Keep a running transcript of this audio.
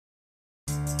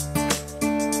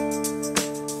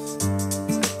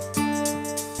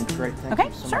Great, thank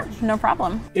you so sure, much. no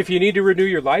problem. If you need to renew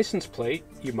your license plate,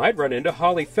 you might run into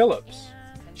Holly Phillips.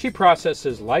 She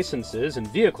processes licenses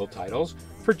and vehicle titles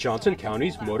for Johnson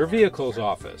County's Motor Vehicles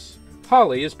Office.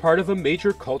 Holly is part of a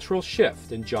major cultural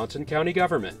shift in Johnson County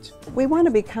government. We want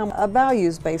to become a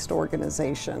values-based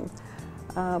organization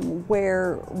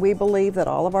where we believe that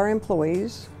all of our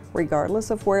employees,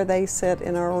 regardless of where they sit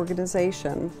in our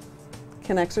organization,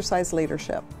 can exercise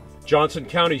leadership. Johnson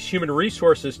County's Human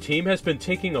Resources team has been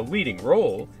taking a leading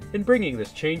role in bringing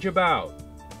this change about.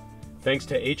 Thanks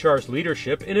to HR's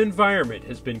leadership, an environment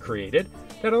has been created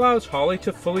that allows Holly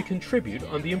to fully contribute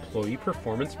on the Employee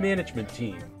Performance Management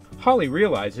team. Holly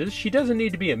realizes she doesn't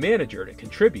need to be a manager to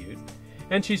contribute,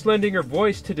 and she's lending her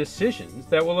voice to decisions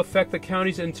that will affect the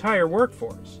county's entire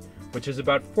workforce, which is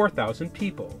about 4,000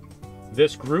 people.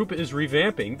 This group is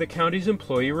revamping the county's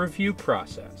employee review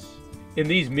process. In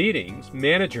these meetings,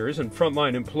 managers and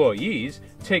frontline employees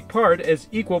take part as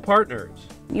equal partners.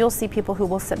 You'll see people who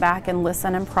will sit back and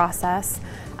listen and process.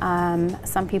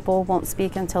 Some people won't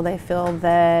speak until they feel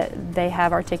that they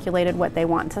have articulated what they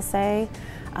want to say.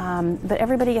 But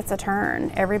everybody gets a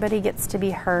turn. Everybody gets to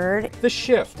be heard. The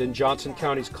shift in Johnson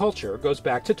County's culture goes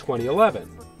back to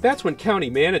 2011. That's when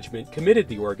county management committed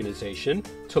the organization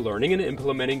to learning and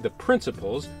implementing the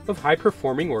principles of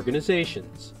high-performing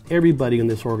organizations. Everybody in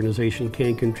this organization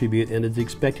can contribute and is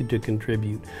expected to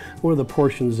contribute. One of the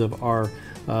portions of our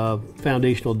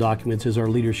foundational documents is our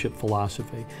leadership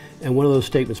philosophy. And one of those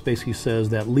statements basically says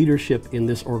that leadership in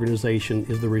this organization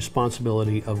is the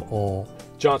responsibility of all.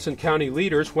 Johnson County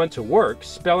leaders went to work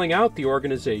spelling out the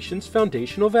organization's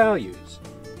foundational values.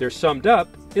 They're summed up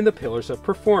in the pillars of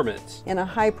performance. In a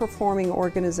high-performing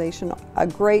organization, a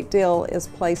great deal is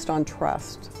placed on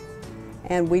trust.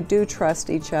 And we do trust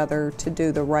each other to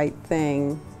do the right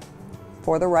thing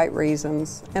for the right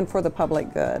reasons and for the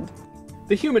public good.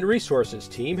 The Human Resources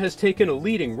team has taken a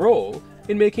leading role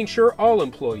in making sure all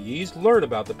employees learn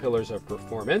about the pillars of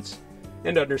performance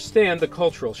and understand the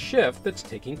cultural shift that's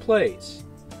taking place.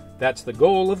 That's the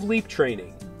goal of LEAP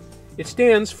training. It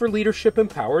stands for Leadership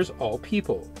Empowers All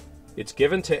People. It's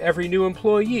given to every new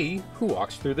employee who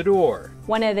walks through the door.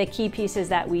 One of the key pieces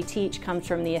that we teach comes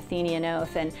from the Athenian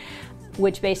Oath, and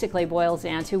which basically boils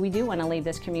down to we do want to leave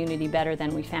this community better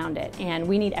than we found it. And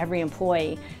we need every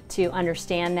employee to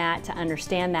understand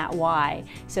that why,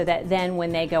 so that then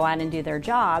when they go out and do their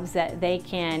jobs, that they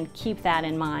can keep that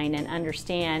in mind and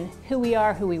understand who we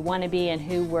are, who we want to be, and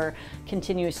who we're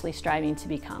continuously striving to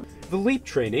become. The LEAP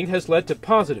training has led to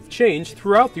positive change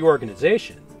throughout the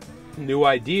organization. New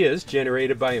ideas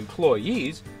generated by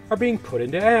employees are being put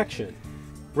into action.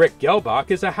 Rick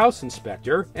Gelbach is a house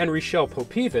inspector and Richelle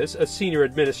Popivas a senior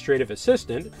administrative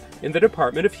assistant in the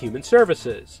Department of Human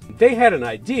Services. They had an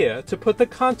idea to put the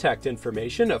contact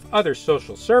information of other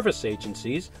social service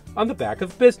agencies on the back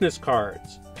of business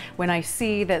cards. When I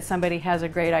see that somebody has a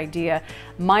great idea,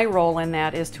 my role in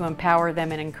that is to empower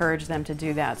them and encourage them to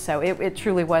do that. So it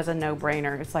truly was a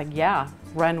no-brainer. It's like, yeah,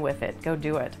 run with it, go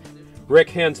do it. Rick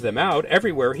hands them out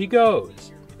everywhere he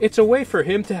goes. It's a way for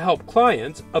him to help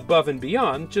clients above and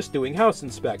beyond just doing house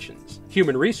inspections.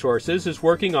 Human Resources is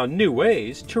working on new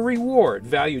ways to reward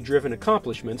value-driven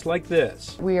accomplishments like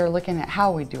this. We are looking at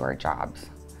how we do our jobs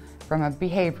from a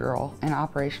behavioral and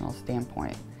operational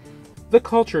standpoint. The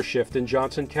culture shift in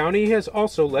Johnson County has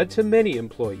also led to many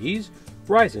employees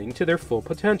rising to their full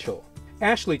potential.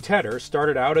 Ashley Tedder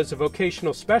started out as a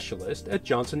vocational specialist at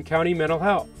Johnson County Mental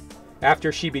Health.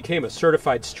 After she became a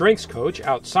certified strengths coach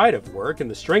outside of work in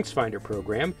the StrengthsFinder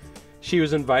program, she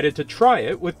was invited to try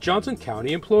it with Johnson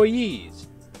County employees.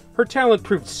 Her talent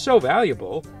proved so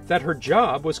valuable that her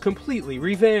job was completely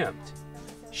revamped.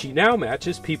 She now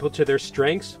matches people to their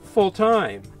strengths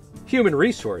full-time. Human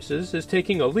Resources is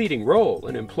taking a leading role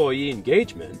in employee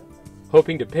engagement,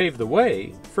 hoping to pave the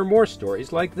way for more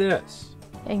stories like this.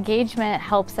 Engagement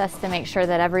helps us to make sure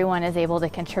that everyone is able to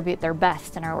contribute their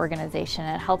best in our organization.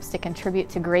 It helps to contribute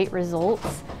to great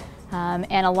results.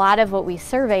 And a lot of what we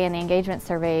survey in the engagement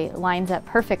survey lines up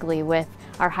perfectly with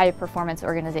our high performance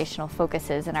organizational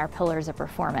focuses and our pillars of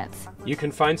performance. You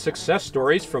can find success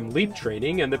stories from LEAP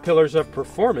training and the pillars of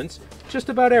performance just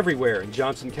about everywhere in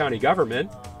Johnson County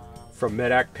government. From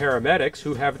MedAct paramedics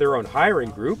who have their own hiring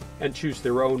group and choose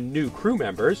their own new crew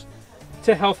members,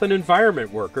 to health and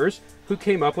environment workers who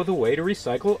came up with a way to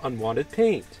recycle unwanted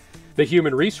paint. The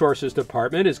Human Resources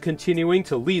Department is continuing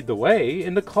to lead the way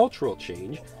in the cultural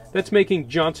change that's making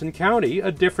Johnson County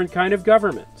a different kind of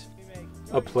government.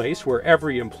 A place where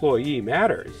every employee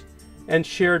matters, and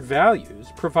shared values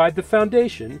provide the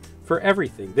foundation for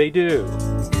everything they do.